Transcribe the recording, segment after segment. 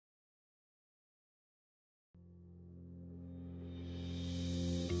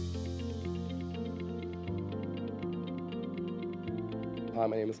Hi,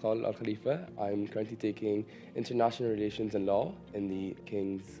 my name is Khalil Al Khalifa. I'm currently taking International Relations and Law in the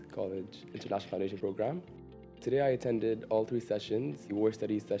King's College International Foundation program. Today I attended all three sessions, the War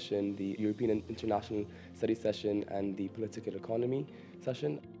Studies session, the European and International Studies session, and the Political Economy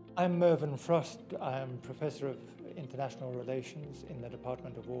session. I'm Mervyn Frost. I'm Professor of International Relations in the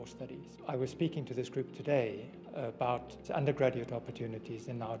Department of War Studies. I was speaking to this group today about undergraduate opportunities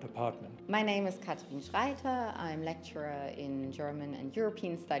in our department. My name is Katrin Schreiter. I'm lecturer in German and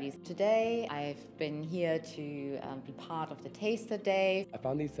European Studies. Today I've been here to be part of the Taster Day. I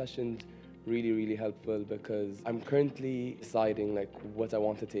found these sessions really helpful because I'm currently deciding what I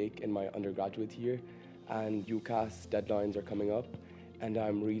want to take in my undergraduate year, and UCAS deadlines are coming up and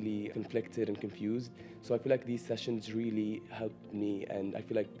I'm really conflicted and confused. So I feel like these sessions really helped me, and I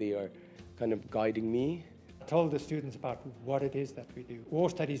feel like they are kind of guiding me. I told the students about what it is that we do. War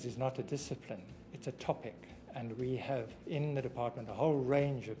studies is not a discipline, it's a topic. And we have in the department a whole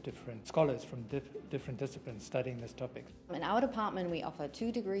range of different scholars from different disciplines studying this topic. In our department we offer 2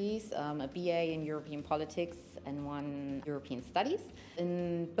 degrees, a BA in European Politics and 1 European Studies.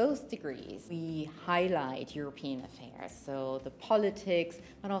 In both degrees we highlight European affairs, so the politics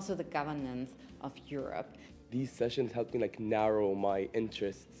but also the governance of Europe. These sessions helped me narrow my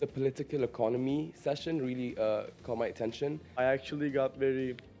interests. The political economy session really caught my attention. I actually got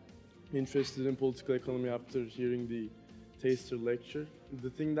very interested in political economy after hearing the Taster lecture. The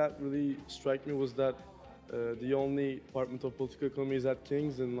thing that really struck me was that the only department of political economy is at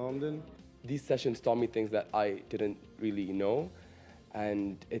King's in London. These sessions taught me things that I didn't really know,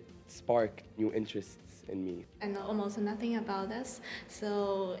 and it sparked new interests in me. I know almost nothing about this,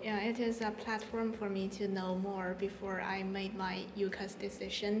 so yeah, it is a platform for me to know more before I made my UCAS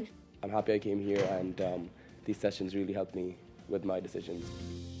decision. I'm happy I came here, and these sessions really helped me with my decisions.